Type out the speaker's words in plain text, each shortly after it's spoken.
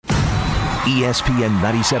ESPN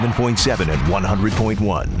 97.7 and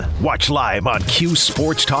 100.1. Watch live on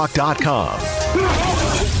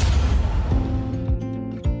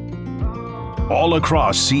QSportsTalk.com. All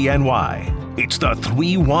across CNY, it's the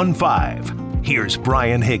 315. Here's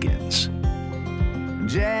Brian Higgins.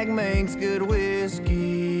 Jack makes good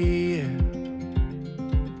whiskey.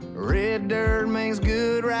 Red dirt makes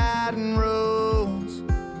good riding roads.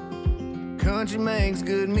 Country makes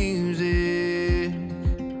good music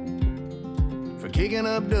for kicking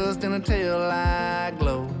up dust in a taillight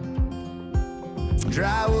glow.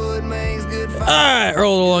 Dry wood makes good fire. All right,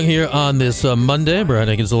 rolling along here on this Monday. Brian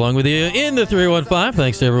Higgins along with you in the 315.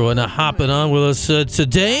 Thanks to everyone hopping on with us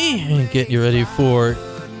today and getting you ready for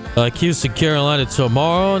Houston, Carolina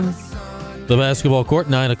tomorrow on the basketball court,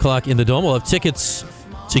 9 o'clock in the Dome. We'll have tickets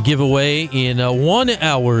to give away in 1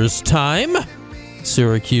 hour's time.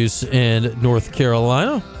 Syracuse and North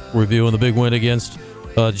Carolina reviewing the big win against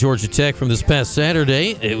Georgia Tech from this past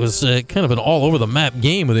Saturday. It was kind of an all-over-the-map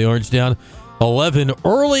game with the Orange down 11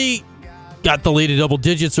 early. Got the lead in double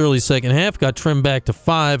digits early second half. Got trimmed back to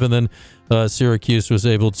 5, and then Syracuse was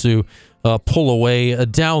able to pull away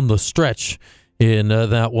down the stretch in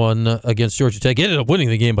that one against Georgia Tech. Ended up winning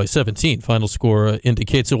the game by 17. Final score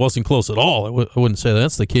indicates it wasn't close at all. I wouldn't say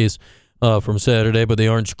that's the case from Saturday, but the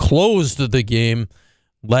Orange closed the game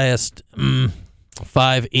last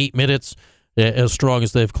 5-8 minutes as strong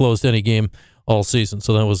as they've closed any game all season.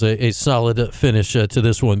 So that was a solid finish to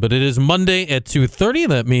this one. But it is Monday at 2:30.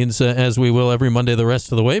 That means, as we will every Monday the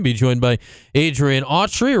rest of the way, be joined by Adrian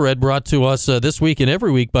Autry. Red brought to us this week and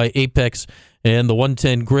every week by Apex and the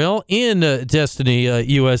 110 Grill in Destiny,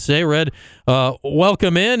 USA. Red,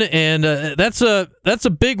 welcome in, and that's a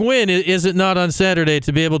big win, is it not, on Saturday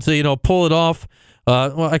to be able to pull it off?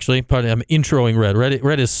 Well, actually, pardon, I'm introing Red.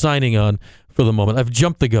 Red is signing on for the moment. I've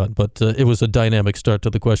jumped the gun, but it was a dynamic start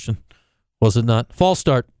to the question, was it not? False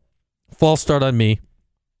start on me.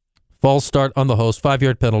 False start on the host.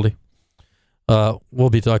 5-yard penalty.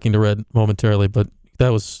 We'll be talking to Red momentarily, but that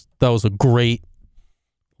was a great,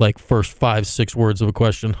 first 5-6 words of a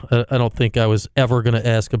question. I don't think I was ever going to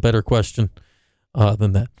ask a better question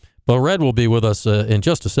than that. But Red will be with us in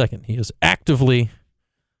just a second. He is actively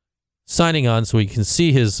signing on so we can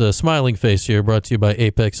see his smiling face here, brought to you by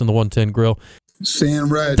Apex and the 110 Grill. Seeing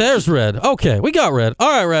Red. There's Red. Okay, we got Red. All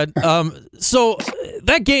right, Red. So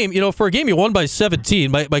that game, for a game you won by 17,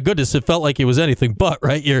 my goodness, it felt like it was anything but,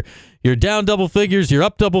 right? You're down double figures, you're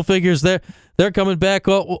up double figures. They're coming back.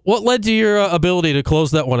 What led to your ability to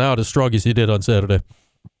close that one out as strong as you did on Saturday?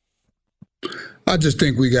 I just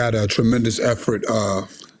think we got a tremendous effort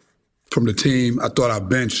from the team. I thought our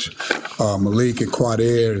bench, Malik and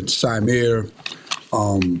Quadir and Symir,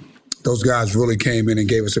 those guys really came in and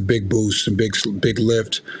gave us a big boost and big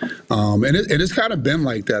lift. And it's kind of been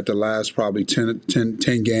like that the last probably 10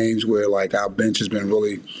 games where our bench has been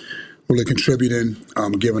really contributing,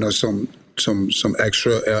 giving us some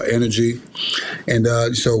extra energy. And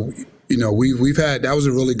so we've had, that was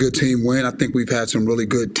a really good team win. I think we've had some really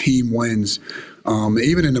good team wins.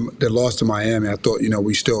 Even in the loss to Miami, I thought,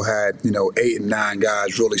 we still had, 8 and 9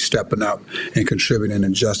 guys really stepping up and contributing,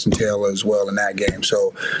 and Justin Taylor as well in that game.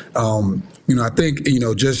 So, I think,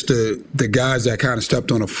 just the guys that kind of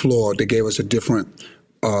stepped on the floor, they gave us a different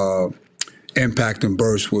impact and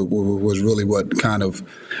burst was really what kind of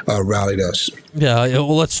rallied us. Yeah,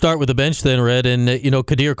 well, let's start with the bench then, Red. And,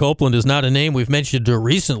 Kadir Copeland is not a name we've mentioned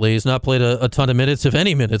recently. He's not played a ton of minutes, if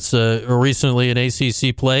any minutes, recently in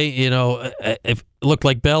ACC play. It looked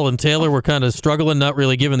like Bell and Taylor were kind of struggling, not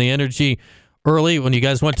really giving the energy early. When you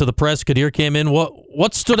guys went to the press, Kadir came in.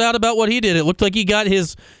 What stood out about what he did? It looked like he got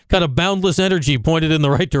his kind of boundless energy pointed in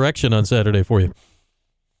the right direction on Saturday for you.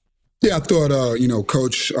 Yeah, I thought,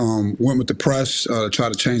 Coach went with the press to try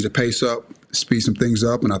to change the pace up, speed some things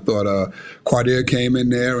up. And I thought Quadir came in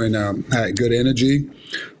there and had good energy.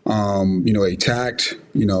 He attacked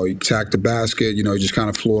the basket. He just kind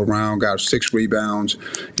of flew around, got 6 rebounds,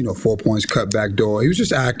 4 points, cut back door. He was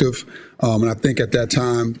just active. And I think at that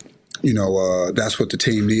time, that's what the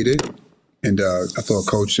team needed. And I thought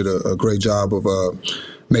Coach did a great job of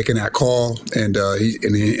making that call. And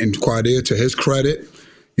Quadir, to his credit,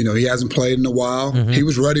 he hasn't played in a while. Mm-hmm. He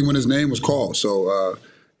was ready when his name was called. So,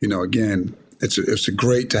 again, it's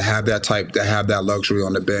great to have that luxury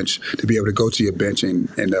on the bench, to be able to go to your bench and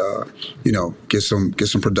get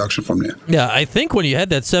some production from there. Yeah, I think when you had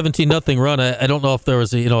that 17-0 run, I don't know if there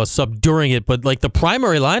was a sub during it, but the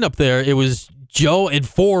primary lineup there, it was Joe and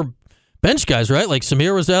 4 bench guys, right?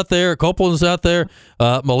 Samir was out there, Copeland was out there,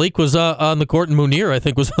 Malik was on the court, and Munir, I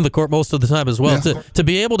think, was on the court most of the time as well. Yeah. To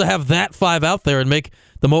be able to have that 5 out there and make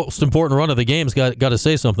the most important run of the game's got to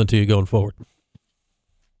say something to you going forward.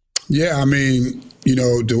 Yeah, I mean,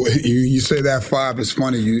 you say that 5. It's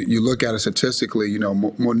funny. You look at it statistically.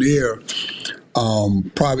 Mounir,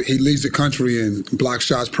 probably he leads the country in block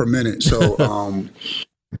shots per minute. So,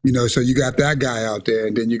 so you got that guy out there,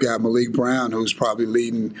 and then you got Malik Brown, who's probably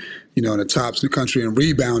leading, in the tops of the country in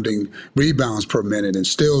rebounds per minute and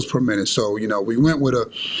steals per minute. So, we went with a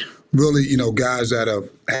really, guys that have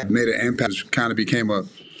made an impact. Kind of became a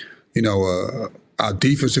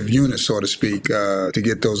defensive unit, so to speak, to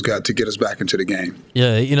get those guys to get us back into the game.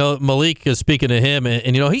 Yeah, Malik, speaking of him,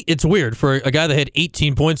 and it's weird for a guy that had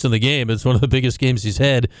 18 points in the game. It's one of the biggest games he's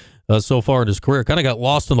had so far in his career. Kind of got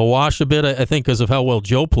lost in the wash a bit, I think, because of how well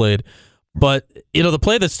Joe played. But the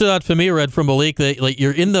play that stood out for me, Red, from Malik, that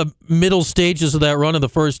you're in the middle stages of that run in the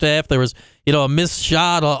first half. There was a missed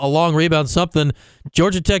shot, a long rebound, something.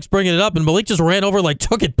 Georgia Tech's bringing it up, and Malik just ran over,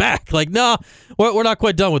 took it back. No, we're not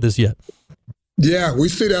quite done with this yet. Yeah, we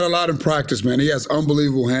see that a lot in practice, man. He has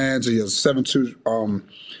unbelievable hands. He has 7'2",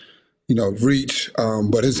 reach,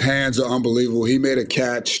 but his hands are unbelievable. He made a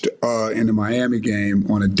catch in the Miami game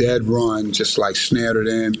on a dead run, just snared it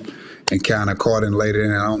in and kind of caught and laid it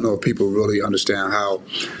in. I don't know if people really understand how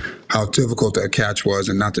difficult that catch was,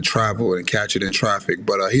 and not to travel and catch it in traffic.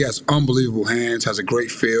 But he has unbelievable hands, has a great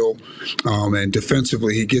feel, and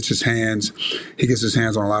defensively he gets his hands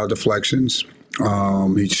on a lot of deflections.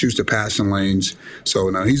 He shoots the passing lanes. So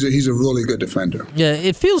no, he's a really good defender. Yeah,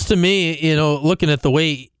 it feels to me, looking at the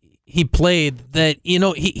way he played, that he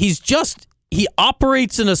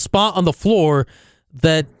operates in a spot on the floor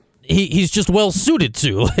that he's just well suited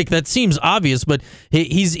to. That seems obvious, but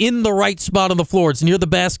he's in the right spot on the floor. It's near the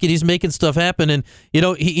basket. He's making stuff happen, and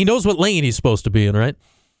he knows what lane he's supposed to be in, right?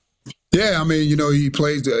 Yeah, I mean, he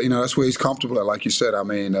plays. That's where he's comfortable at. Like you said, I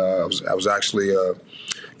mean, I was actually.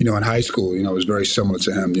 In high school, it was very similar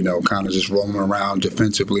to him, kind of just rolling around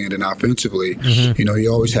defensively and then offensively. Mm-hmm. He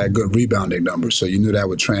always had good rebounding numbers, so you knew that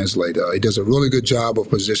would translate. He does a really good job of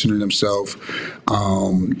positioning himself,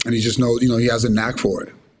 and he just knows, he has a knack for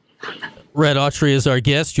it. Red Autry is our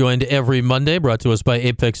guest, joined every Monday, brought to us by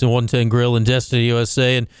Apex and 110 Grill and Destiny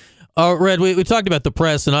USA. And Red, we talked about the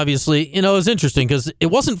press, and obviously, it was interesting because it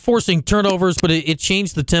wasn't forcing turnovers, but it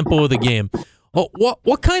changed the tempo of the game.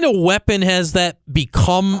 What kind of weapon has that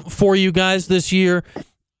become for you guys this year?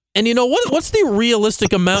 And what's the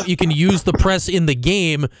realistic amount you can use the press in the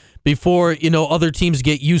game before other teams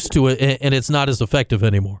get used to it and it's not as effective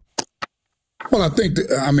anymore? Well, I think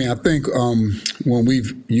when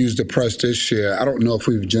we've used the press this year, I don't know if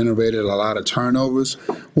we've generated a lot of turnovers.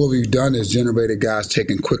 What we've done is generated guys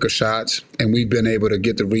taking quicker shots, and we've been able to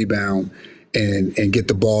get the rebound and get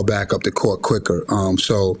the ball back up the court quicker.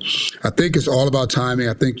 So I think it's all about timing.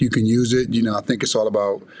 I think you can use it. I think it's all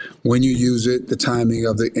about when you use it, the timing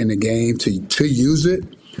of in the game to use it.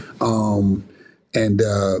 Again,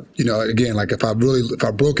 if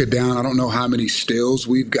I broke it down, I don't know how many steals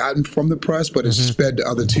we've gotten from the press, but it's sped the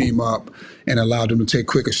other team up and allowed them to take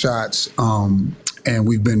quicker shots. And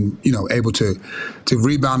we've been, able to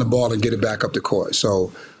rebound the ball and get it back up the court.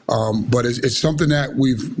 So. But it's something that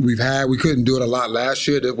we've had. We couldn't do it a lot last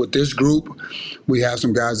year. With this group, we have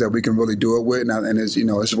some guys that we can really do it with, and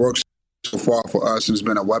it's worked so far for us, and it's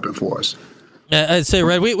been a weapon for us. I'd say,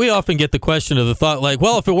 Red, we often get the question or the thought,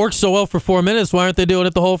 if it works so well for 4 minutes, why aren't they doing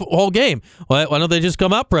it the whole game? Why don't they just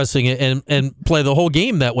come out pressing it and play the whole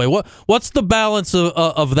game that way? What's the balance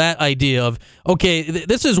of that idea of, okay,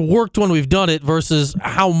 this has worked when we've done it versus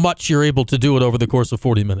how much you're able to do it over the course of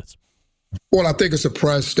 40 minutes? Well, I think it's a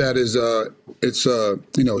press that is,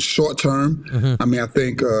 short term. Mm-hmm. I mean, I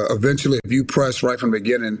think eventually, if you press right from the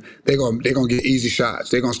beginning, they're gonna get easy shots.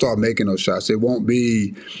 They're gonna start making those shots. It won't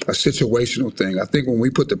be a situational thing. I think when we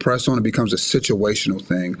put the press on, it becomes a situational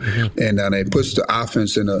thing, and it puts the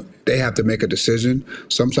offense they have to make a decision.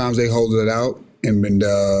 Sometimes they hold it out and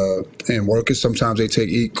work it. Sometimes they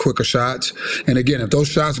take quicker shots. And again, if those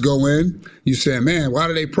shots go in, you say, man, why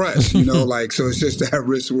do they press? So it's just that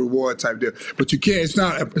risk reward type deal. But you can't. It's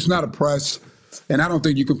not a press. And I don't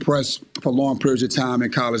think you can press for long periods of time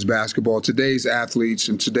in college basketball. Today's athletes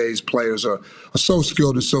and today's players are so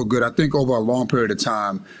skilled and so good. I think over a long period of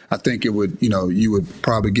time, I think it would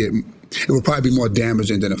probably be more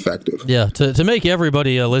damaging than effective. Yeah, to make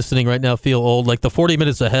everybody listening right now feel old, like the 40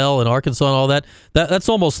 minutes of hell in Arkansas and all that's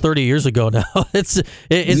almost 30 years ago now. It's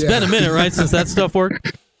been a minute, right, since that stuff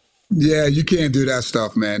worked? Yeah, you can't do that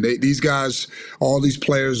stuff, man. These guys, all these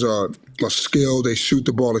players are skilled. They shoot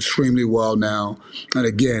the ball extremely well now. And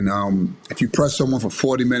again, if you press someone for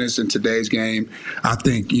 40 minutes in today's game, I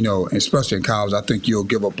think, especially in college, I think you'll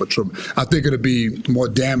give up I think it'll be more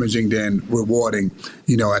damaging than rewarding,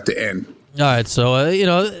 at the end. All right, so,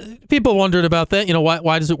 people wondered about that.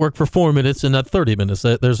 Why does it work for 4 minutes and not 30 minutes?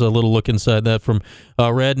 There's a little look inside that from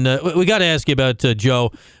Red. And we got to ask you about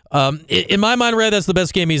Joe. In my mind, Red, that's the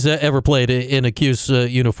best game he's ever played in a Cuse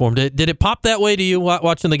uniform. Did it pop that way to you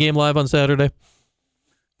watching the game live on Saturday?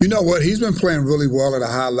 You know what? He's been playing really well at a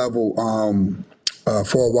high level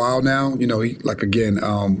for a while now.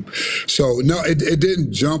 So, no, it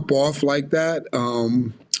didn't jump off like that.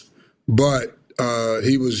 But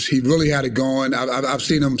he really had it going. I've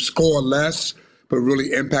seen him score less, but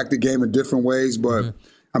really impact the game in different ways. But,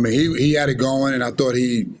 I mean, he had it going, and I thought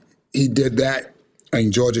he did that in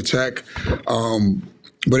Georgia Tech.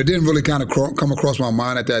 But it didn't really kind of come across my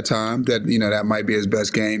mind at that time that, that might be his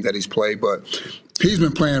best game that he's played. But he's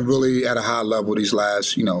been playing really at a high level these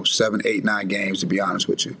last, 7, 8, 9 games, to be honest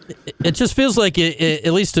with you. It just feels like,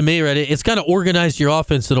 at least to me, right, it's kind of organized your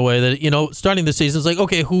offense in a way that, starting the season, it's like,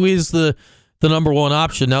 okay, who is the number one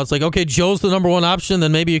option? Now it's like, okay, Joe's the number one option,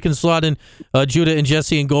 then maybe you can slot in Judah and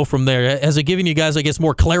Jesse and go from there. Has it given you guys, I guess,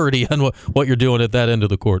 more clarity on what you're doing at that end of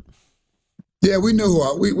the court? Yeah, we knew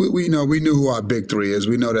we knew who our big three is.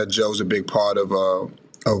 We know that Joe's a big part of our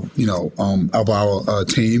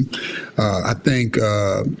team. I think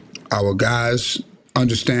our guys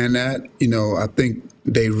understand that. I think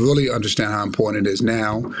they really understand how important it is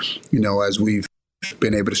now. As we've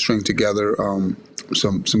been able to string together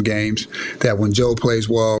some games, that when Joe plays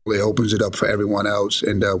well, it opens it up for everyone else,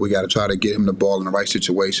 and we got to try to get him the ball in the right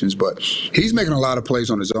situations. But he's making a lot of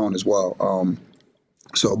plays on his own as well.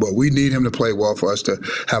 But we need him to play well for us to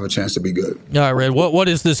have a chance to be good. All right, Red, what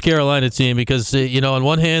is this Carolina team? Because, on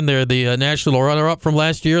one hand, they're the national runner-up from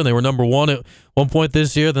last year, and they were number one at one point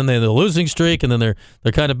this year. Then they had the losing streak, and then they're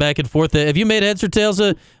kind of back and forth. Have you made heads or tails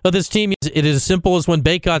of this team? Is it as simple as when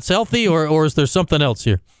Baycott's healthy, or is there something else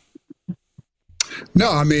here?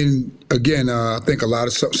 No, I mean, again, I think a lot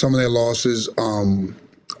of some of their losses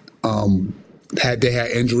had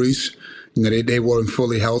injuries. They weren't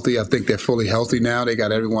fully healthy. I think they're fully healthy now. They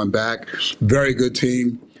got everyone back. Very good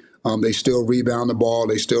team. They still rebound the ball.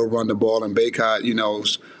 They still run the ball. And Baycott,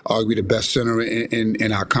 is arguably the best center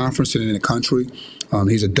in our conference and in the country.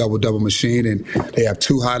 He's a double-double machine. And they have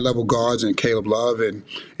 2 high-level guards in Caleb Love and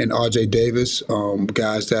R.J. Davis,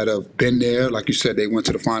 guys that have been there. Like you said, they went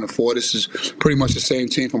to the Final Four. This is pretty much the same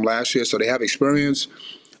team from last year. So they have experience.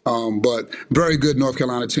 But very good North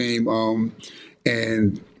Carolina team.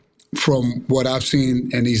 And from what I've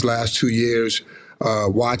seen in these last 2 years,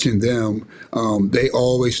 watching them, they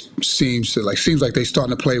always seems like they're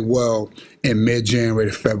starting to play well in mid-January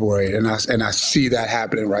to February, and I see that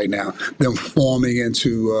happening right now. Them forming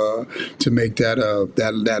into to make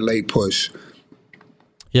that late push.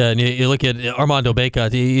 Yeah, and you look at Armando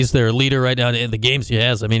Baycott, he's their leader right now in the games he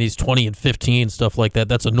has. I mean, he's 20 and 15, stuff like that.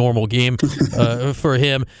 That's a normal game for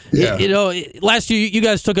him. Yeah. Last year, you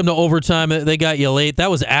guys took him to overtime. They got you late. That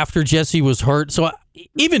was after Jesse was hurt. So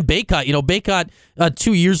even Baycott, Baycott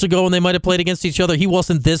 2 years ago when they might have played against each other, he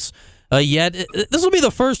wasn't this yet. This will be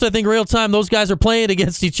the first, I think, real time those guys are playing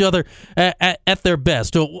against each other at their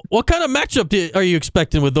best. What kind of matchup are you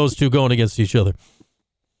expecting with those two going against each other?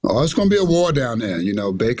 Oh, it's going to be a war down there.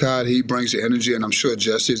 Baycott, he brings the energy, and I'm sure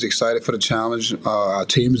Jesse is excited for the challenge. Our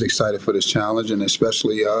team is excited for this challenge, and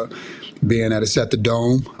especially being that it's at the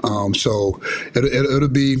Dome. So it'll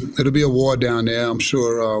be a war down there. I'm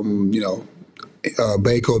sure,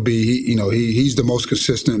 Baker will be, he's the most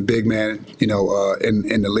consistent big man, in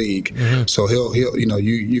the league. Mm-hmm. So he'll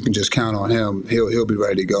you can just count on him. He'll be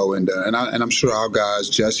ready to go, and I'm sure our guys,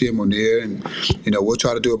 Jesse and Munir, and we'll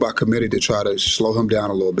try to do it by committee to try to slow him down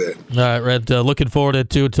a little bit. All right, Red. Looking forward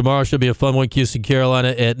to tomorrow. Should be a fun one. Cuse and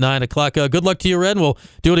Carolina at 9:00. Good luck to you, Red. And we'll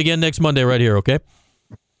do it again next Monday right here. Okay.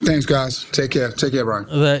 Thanks, guys. Take care. Take care, Brian.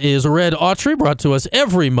 That is Red Autry, brought to us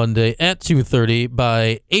every Monday at 2:30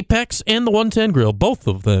 by Apex and the 110 Grill. Both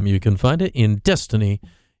of them you can find it in Destiny,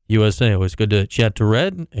 USA. Always good to chat to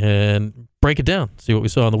Red and break it down, see what we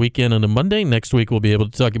saw on the weekend on a Monday. Next week we'll be able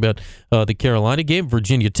to talk about the Carolina game.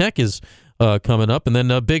 Virginia Tech is coming up, and then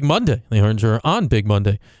Big Monday. The Orange are on Big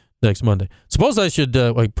Monday next Monday. Suppose I should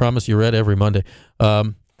promise you Red every Monday.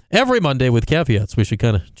 Every Monday with caveats. We should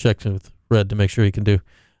kind of check with Red to make sure he can do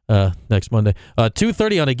next Monday.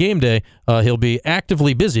 2:30 on a game day, he'll be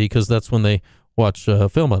actively busy because that's when they watch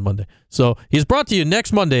film on Monday. So he's brought to you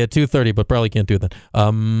next Monday at 2:30, but probably can't do that.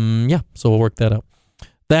 So we'll work that out.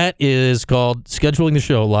 That is called scheduling the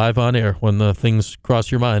show live on air when things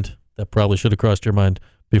cross your mind. That probably should have crossed your mind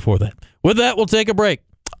before that. With that, we'll take a break.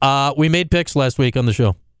 We made picks last week on the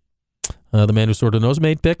show. The man who sort of knows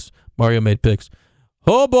made picks. Mario made picks.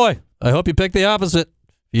 Oh, boy. I hope you picked the opposite.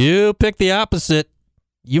 You picked the opposite.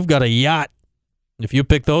 You've got a yacht. If you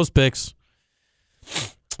pick those picks,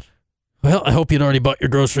 well, I hope you'd already bought your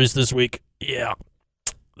groceries this week. Yeah.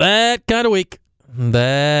 That kind of week. All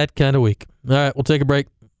right, we'll take a break.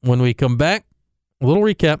 When we come back, a little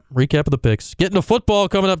recap of the picks. Getting to football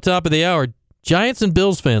coming up top of the hour. Giants and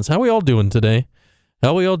Bills fans, how are we all doing today? How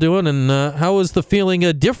are we all doing, and how is the feeling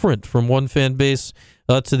different from one fan base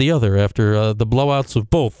to the other after the blowouts of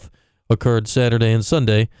both occurred Saturday and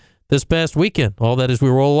Sunday this past weekend? All that as we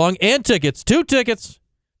roll along. And tickets. 2 tickets.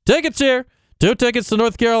 Tickets here. 2 tickets to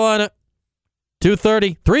North Carolina.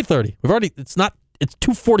 2:30. 3:30. It's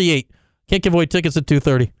 2:48. Can't give away tickets at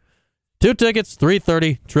 2:30. 2 tickets,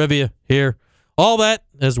 3:30, trivia here. All that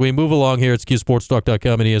as we move along here at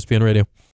QSportsTalk.com and ESPN Radio.